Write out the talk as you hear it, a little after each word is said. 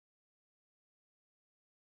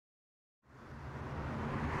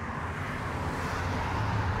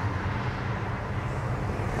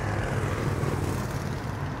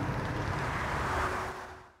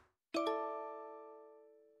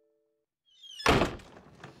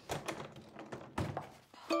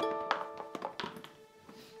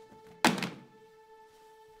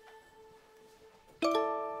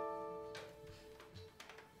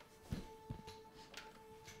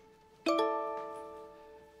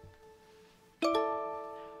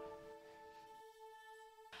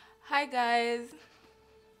Hi guys.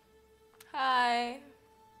 Hi.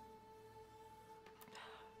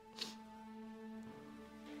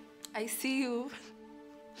 I see you.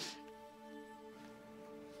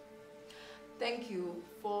 Thank you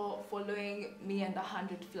for following me and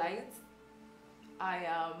 100 flights. I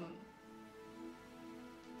am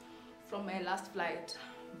from my last flight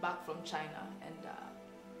back from China, and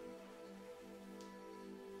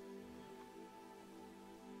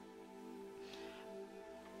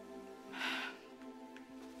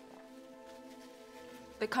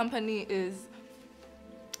the company is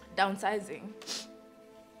downsizing.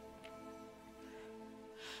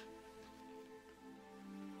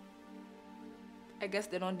 I guess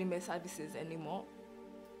they don't need my services anymore.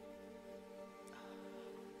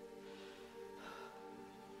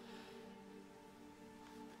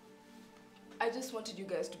 I just wanted you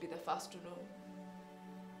guys to be the first to know.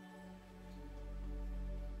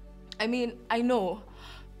 I mean, I know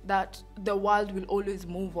that the world will always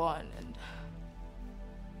move on, and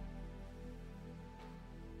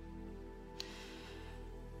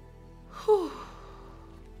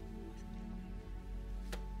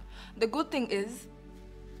the good thing is,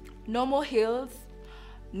 no more heels,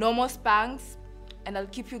 no more spanks, and I'll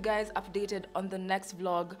keep you guys updated on the next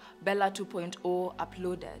vlog, Bella 2.0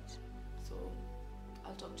 uploaded. So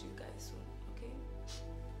I'll talk to you guys soon, okay?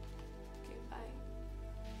 Okay, bye.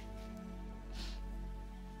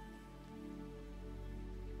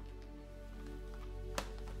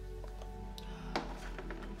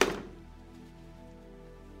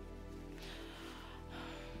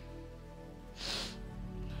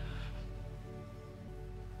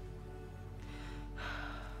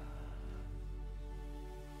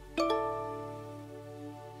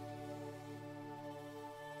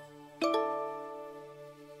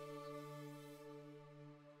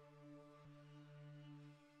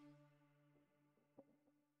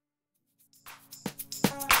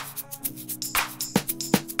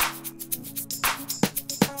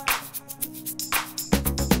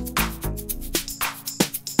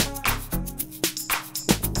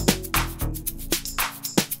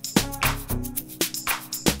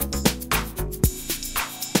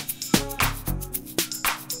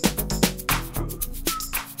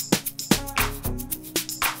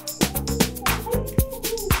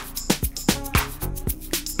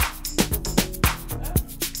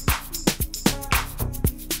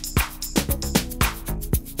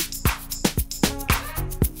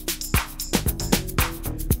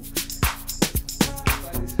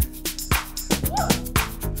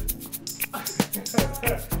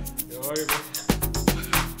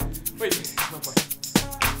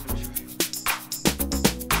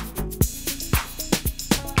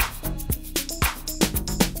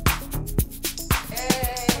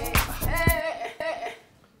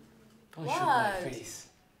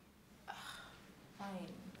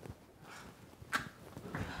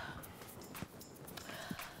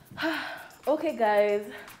 Okay guys,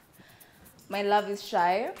 my love is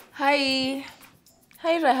shy. Hi.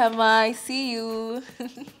 Hi Rahama, I see you.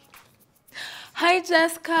 Hi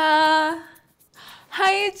Jessica.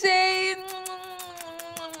 Hi Jane.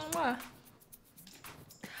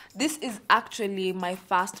 This is actually my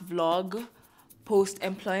first vlog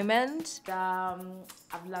post-employment.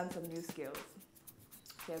 I've learned some new skills.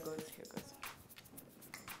 Here goes, here goes.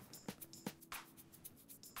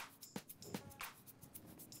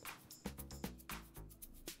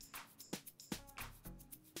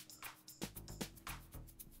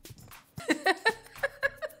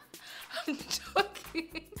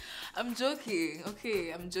 I'm joking,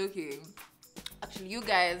 okay, I'm joking. Actually, you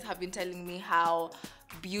guys have been telling me how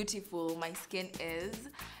beautiful my skin is,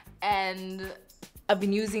 and I've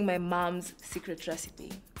been using my mom's secret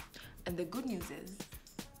recipe. And the good news is,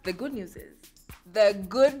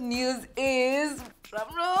 drum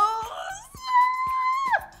rolls,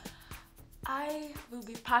 I will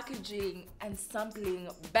be packaging and sampling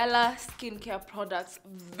Bella skincare products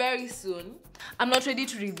very soon. I'm not ready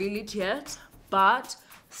to reveal it yet, but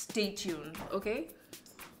stay tuned, okay?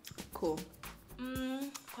 Cool.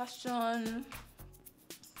 Question.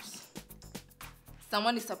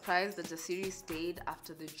 Someone is surprised that the series stayed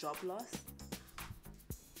after the job loss.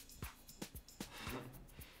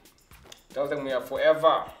 Tell them we are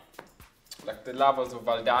forever, like the lovers of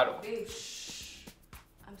Valdaro. Babe, shh.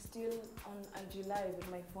 I'm still on IG Live with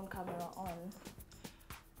my phone camera on.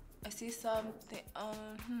 I see something.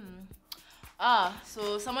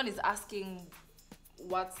 So someone is asking,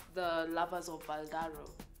 what's the lovers of Valdaro?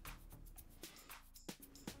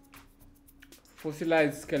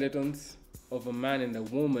 Fossilized skeletons of a man and a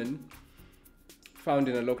woman found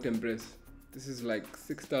in a locked embrace. This is like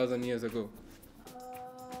 6,000 years ago.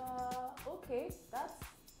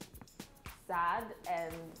 sad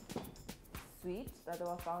and sweet that they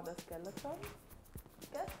were found a skeleton.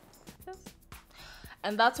 Yes. Yes.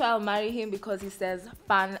 And that's why I'll marry him, because he says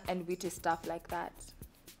fun and witty stuff like that.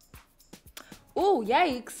 Oh,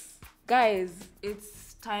 yikes. Guys,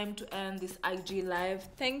 it's time to end this IG live.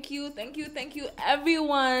 Thank you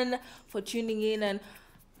everyone for tuning in, and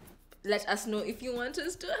let us know if you want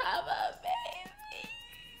us to have a baby.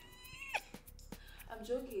 I'm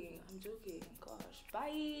joking. Gosh.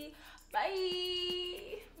 Bye.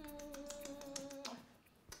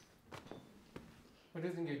 What do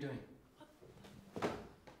you think you're doing?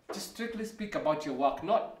 Just strictly speak about your work,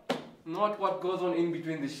 not what goes on in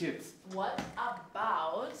between the shits. What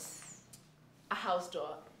about a house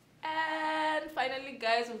tour? And finally,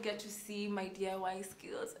 guys, we'll get to see my DIY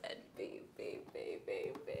skills. And babe,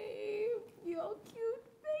 you're cute,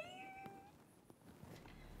 babe.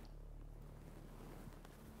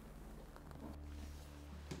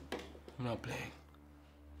 I'm not playing.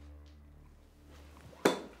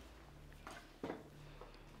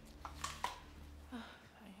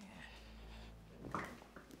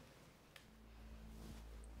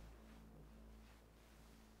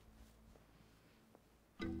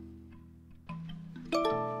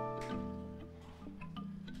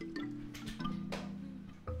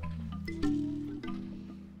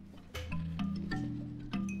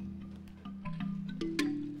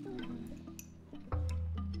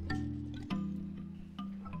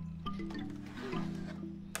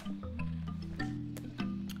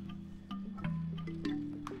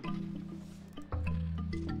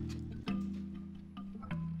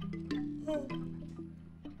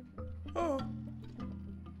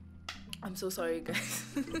 I'm so sorry, guys.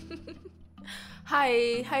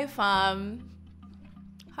 Hi fam.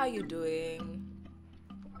 How you doing?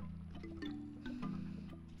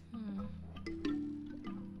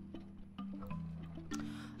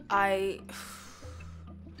 I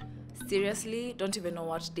seriously don't even know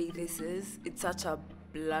what day this is. It's such a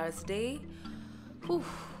blurred day. Whew.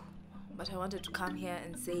 But I wanted to come here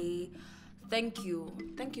and say thank you.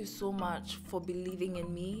 Thank you so much for believing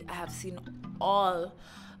in me. I have seen all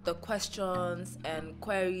the questions and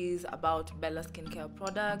queries about Bella skincare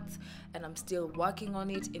products, and I'm still working on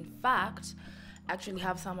it. In fact, I actually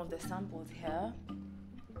have some of the samples here.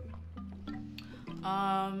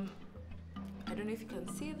 I don't know if you can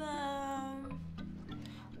see them.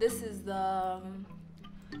 This is the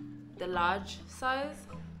large size,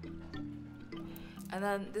 and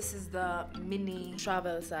then this is the mini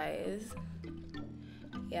travel size.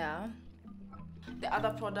 Yeah. The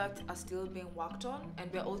other products are still being worked on,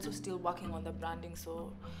 and we're also still working on the branding.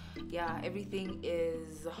 So yeah, everything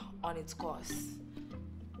is on its course.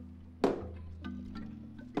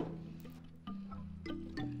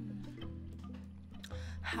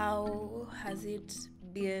 How has it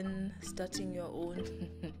been starting your own?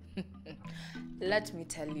 Let me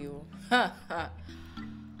tell you.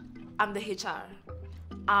 I'm the HR,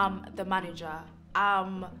 I'm the manager,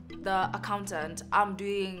 I'm the accountant, I'm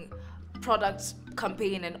doing product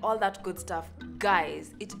campaign and all that good stuff.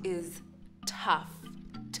 Guys, it is tough.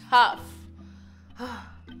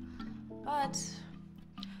 But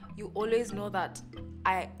you always know that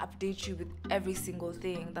I update you with every single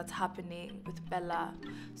thing that's happening with Bella.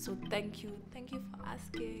 So thank you for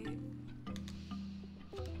asking.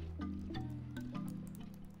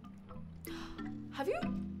 Have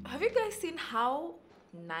you guys seen how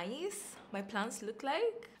nice my plants look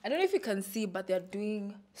like? I don't know if you can see, but they're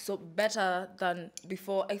doing so better than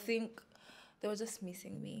before. I think they were just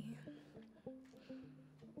missing me.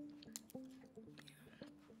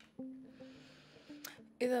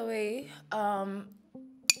 Either way, I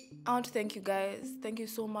want to thank you guys. Thank you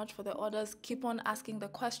so much for the orders. Keep on asking the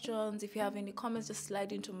questions. If you have any comments, just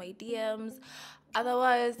slide into my DMs.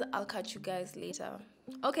 Otherwise, I'll catch you guys later.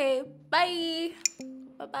 Okay, bye.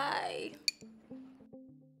 Bye-bye.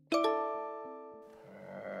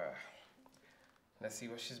 Let's see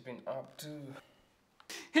what she's been up to.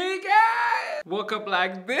 Hey guys! Woke up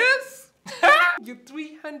like this? You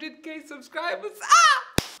 300k subscribers?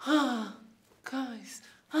 Ah! Guys,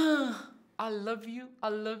 I love you.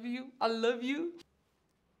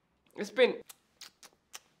 It's been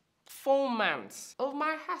 4 months of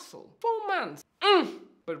my hustle. 4 months.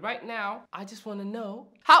 But right now, I just want to know,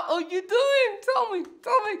 how are you doing? Tell me.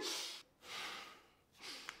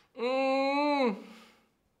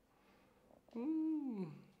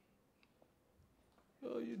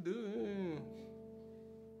 How are you doing?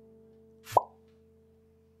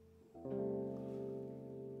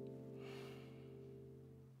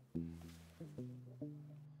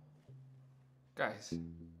 Guys,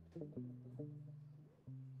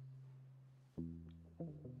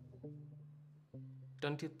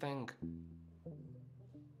 Don't you think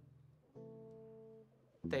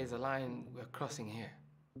there's a line we're crossing here?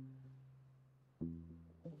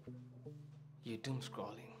 You're doom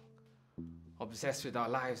scrolling, obsessed with our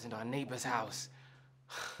lives in our neighbor's house.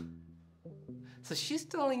 So she's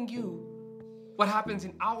telling you what happens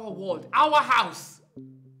in our world, our house.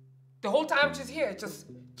 The whole time she's here, just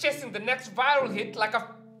chasing the next viral hit like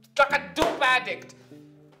a dope addict.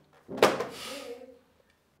 Are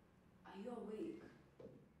you awake?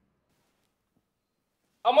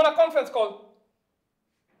 I'm on a conference call.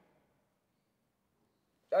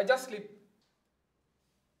 I just sleep.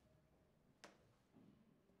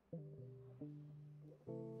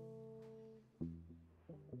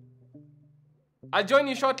 I'll join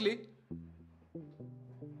you shortly.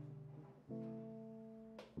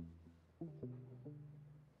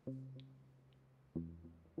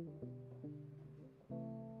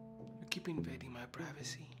 You keep invading my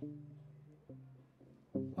privacy.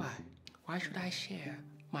 Why? Why should I share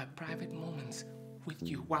my private moments with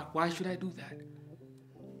you? Why should I do that?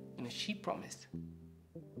 You know, she promised.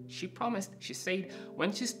 She said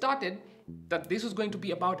when she started that this was going to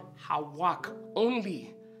be about her work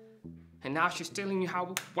only. And now she's telling you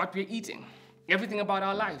what we're eating. Everything about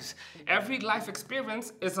our lives. Every life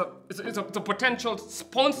experience is a potential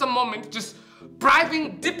sponsor moment just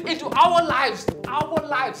bribing deep into our lives. Our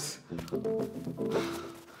lives.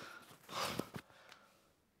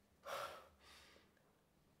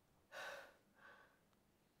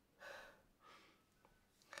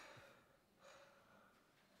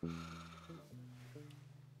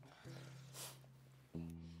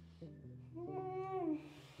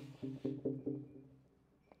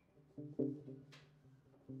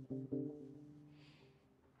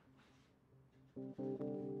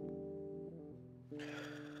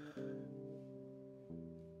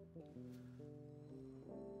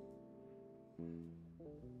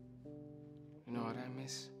 You know what I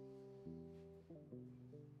miss?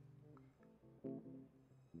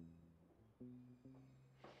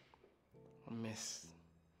 I miss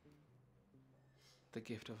the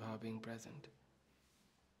gift of her being present.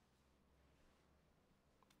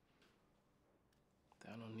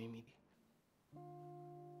 The anonymity.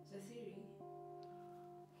 Jasiri,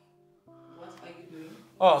 what are you doing?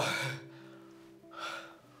 Oh,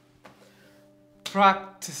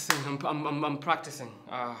 practicing. I'm practicing.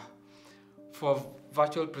 For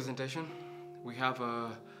virtual presentation, we have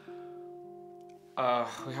a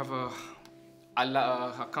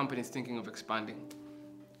company is thinking of expanding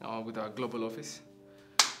with our global office.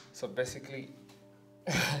 So basically,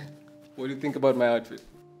 what do you think about my outfit?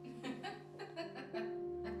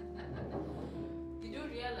 You do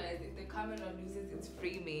realize if the camera loses its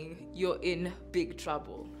framing, you're in big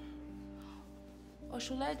trouble. Or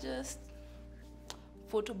should I just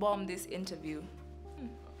photobomb this interview?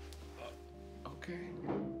 Okay.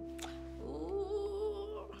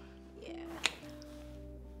 Ooh, yeah.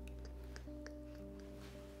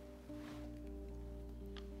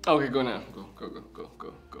 Okay, go now. Go.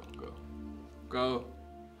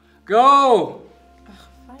 Go!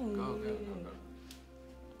 Fine. Go.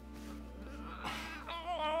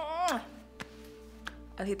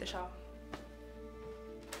 I'll hit the shower.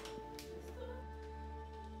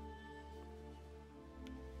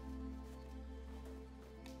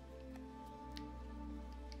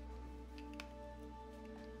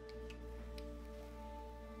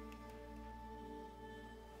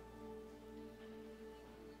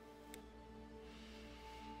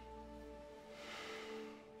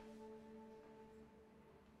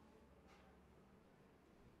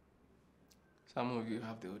 Some of you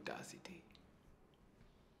have the audacity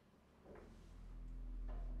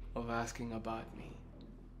of asking about me.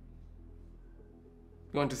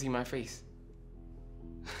 You want to see my face?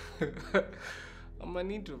 I'm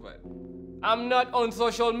an introvert. I'm not on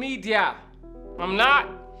social media. I'm not.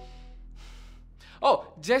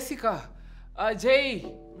 Oh, Jessica, Jay,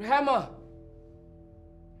 Rehema.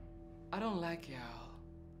 I don't like y'all.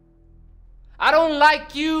 I don't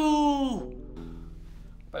like you.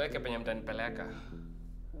 Peleke penye mtanipeleka.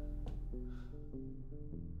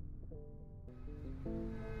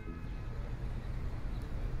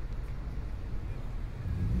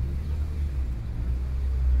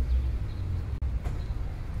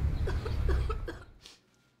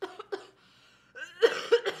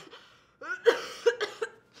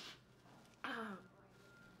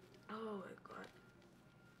 Oh my god.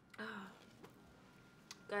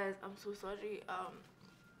 Guys, I'm so sorry.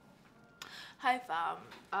 Hi fam.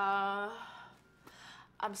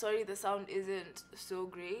 I'm sorry the sound isn't so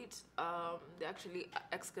great. They're actually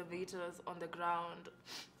excavators on the ground.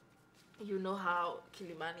 You know how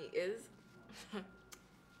Kilimani is.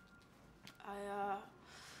 I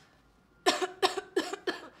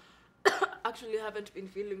actually haven't been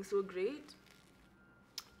feeling so great.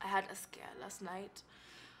 I had a scare last night.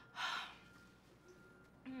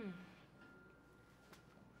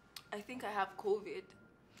 I think I have COVID,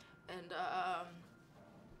 and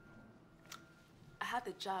I had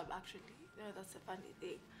the jab actually. You know, that's a funny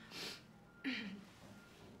thing.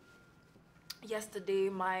 Yesterday,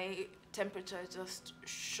 my temperature just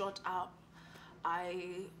shot up.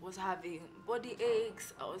 I was having body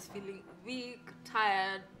aches, I was feeling weak,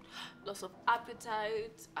 tired, loss of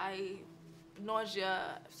appetite,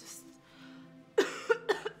 nausea, just...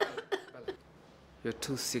 You're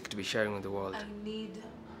too sick to be sharing with the world. I need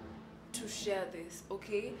to share this,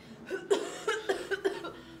 okay?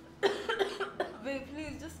 Babe,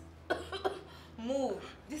 please just move.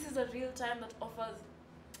 This is a real time that offers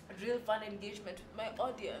real fun engagement with my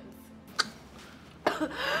audience.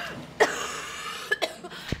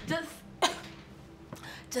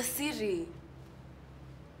 Just Siri.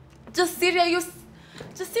 Just Siri, are you serious?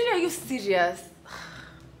 Just Siri,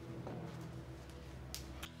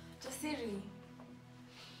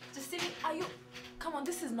 are you... Come on,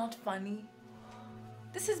 this is not funny.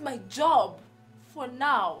 This is my job for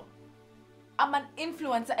now. I'm an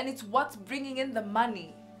influencer and it's what's bringing in the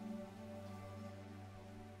money.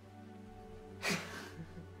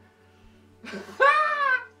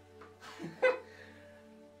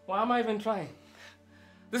 Why am I even trying?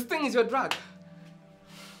 This thing is your drug.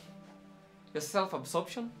 Your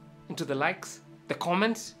self-absorption into the likes, the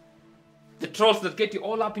comments, the trolls that get you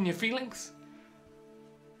all up in your feelings.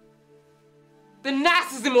 The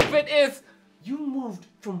narcissism of it is you moved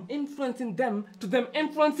from influencing them to them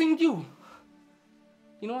influencing you.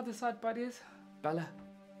 You know what the sad part is? Bella,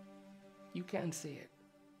 you can't see it.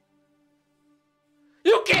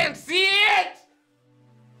 You can't see it!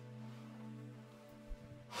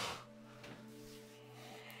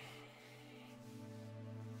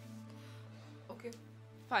 Okay,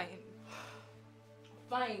 fine.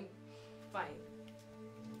 Fine.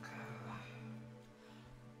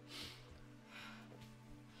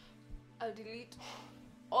 I'll delete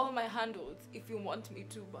all my handles if you want me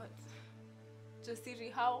to, but just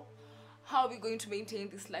Siri, how are we going to maintain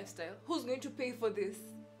this lifestyle? Who's going to pay for this?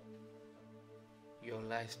 Your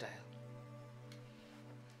lifestyle.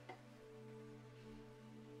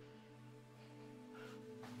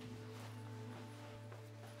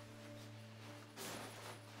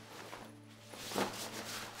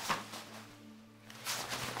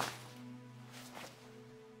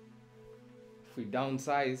 If we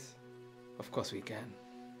downsize, of course we can.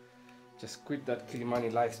 Just quit that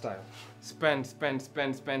Kilimani lifestyle. Spend,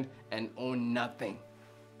 and own nothing.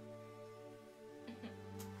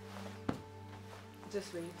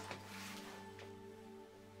 Just wait.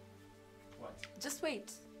 What? Just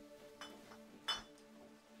wait.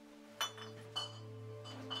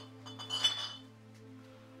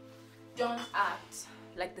 Don't act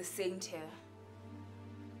like the saint here.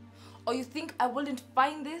 Or you think I wouldn't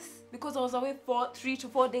find this because I was away for 3 to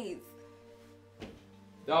 4 days?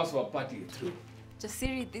 That was for a party too. Just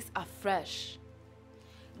Siri, these are fresh.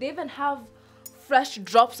 They even have fresh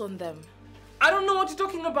drops on them. I don't know what you're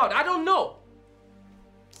talking about. I don't know.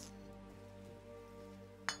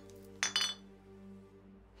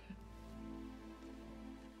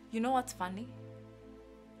 You know what's funny?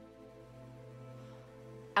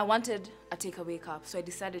 I wanted a takeaway cup, so I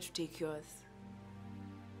decided to take yours.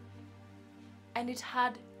 And it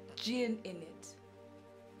had gin in it.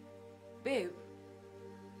 Babe,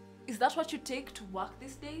 is that what you take to work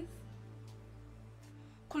these days?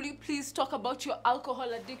 Could you please talk about your alcohol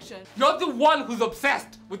addiction? You're the one who's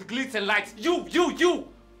obsessed with glitz and lights. You!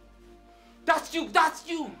 That's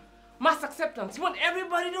you! Mass acceptance. You want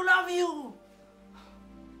everybody to love you.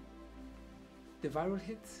 The viral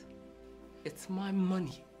hits, it's my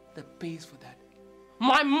money that pays for that.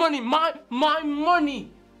 My money, my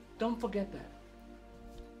money! Don't forget that.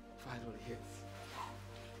 Viral hits.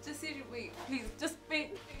 Just Siri, wait, please, just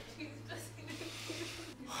wait, please, just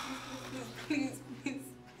please.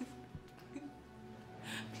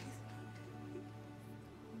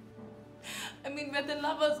 I mean, we're the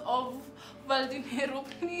lovers of Valdinero,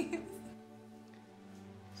 please.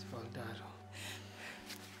 It's Valdaro.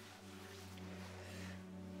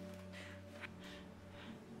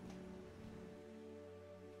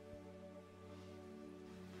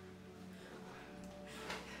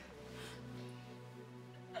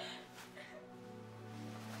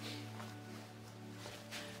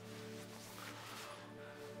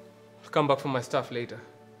 I'll come back for my stuff later.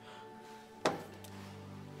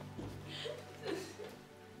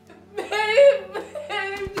 Babe,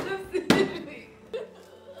 just Siri.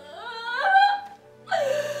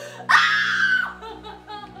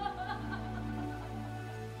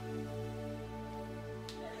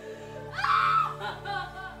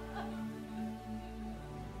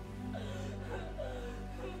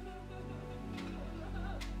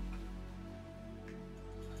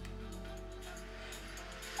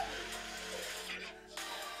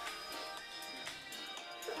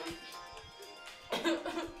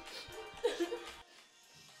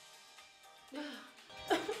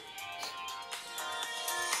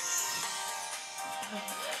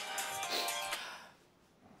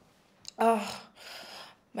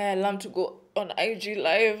 My alarm to go on IG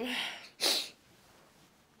Live.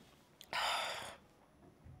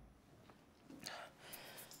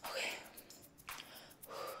 Okay.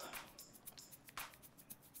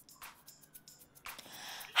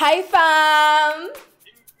 Hi fam!